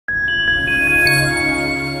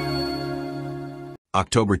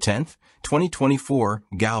October 10, 2024,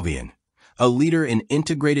 Galvion, a leader in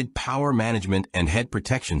integrated power management and head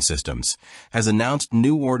protection systems, has announced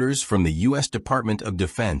new orders from the U.S. Department of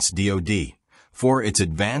Defense (DoD) for its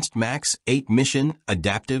Advanced MAX 8 Mission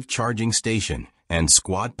Adaptive Charging Station and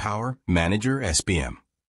Squad Power Manager (SPM).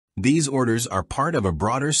 These orders are part of a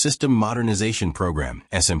broader System Modernization Program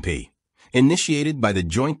 (SMP), initiated by the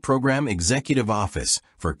Joint Program Executive Office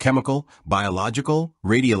for Chemical, Biological,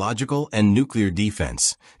 Radiological, and Nuclear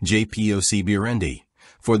Defense (JPEO-CBRND)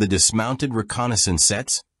 for the Dismounted Reconnaissance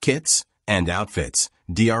Sets, Kits, and Outfits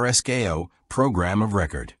 (DRSKO) program of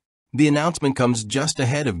record. The announcement comes just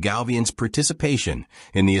ahead of Galvion's participation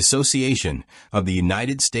in the Association of the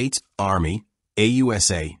United States Army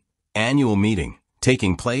AUSA Annual Meeting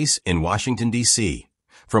taking place in Washington, D.C.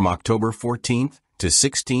 from October 14th to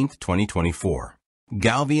 16th, 2024.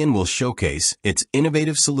 Galvion will showcase its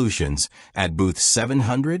innovative solutions at Booth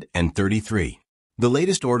 733. The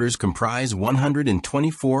latest orders comprise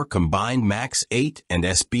 124 combined MAX 8 and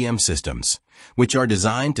SPM systems, which are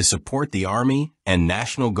designed to support the Army and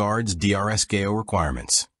National Guard's DRSKO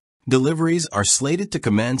requirements. Deliveries are slated to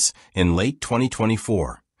commence in late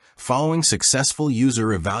 2024, following successful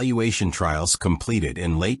user evaluation trials completed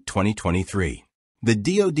in late 2023. The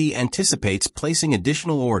DoD anticipates placing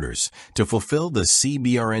additional orders to fulfill the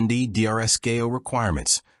CBRND DRSKO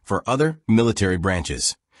requirements for other military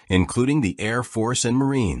branches, including the Air Force and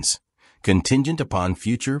Marines, contingent upon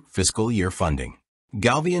future fiscal year funding.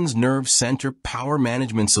 Galvion's nerve center power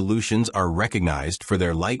management solutions are recognized for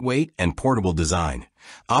their lightweight and portable design,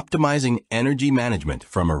 optimizing energy management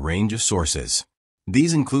from a range of sources.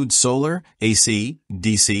 These include solar, AC,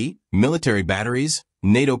 DC, military batteries,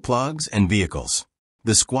 NATO plugs, and vehicles.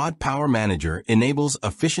 The Squad Power Manager enables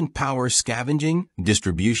efficient power scavenging,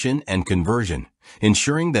 distribution, and conversion,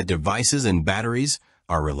 ensuring that devices and batteries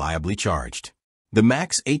are reliably charged. The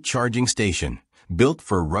MAX 8 charging station, built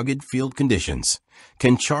for rugged field conditions,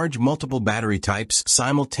 can charge multiple battery types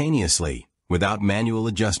simultaneously without manual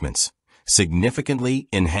adjustments, significantly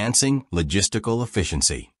enhancing logistical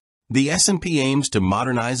efficiency. The SMP aims to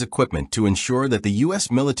modernize equipment to ensure that the U.S.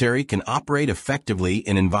 military can operate effectively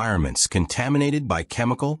in environments contaminated by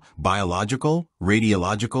chemical, biological,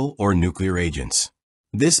 radiological, or nuclear agents.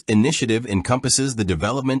 This initiative encompasses the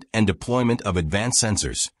development and deployment of advanced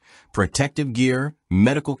sensors, protective gear,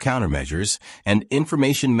 medical countermeasures, and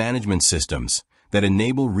information management systems that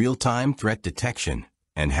enable real-time threat detection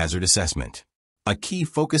and hazard assessment. A key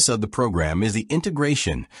focus of the program is the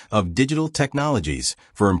integration of digital technologies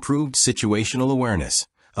for improved situational awareness,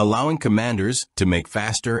 allowing commanders to make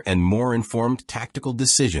faster and more informed tactical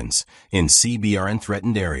decisions in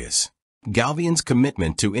CBRN-threatened areas. Galvion's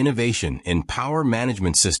commitment to innovation in power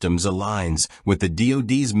management systems aligns with the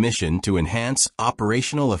DoD's mission to enhance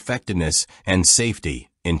operational effectiveness and safety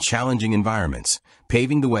in challenging environments,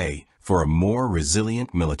 paving the way for a more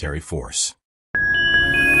resilient military force.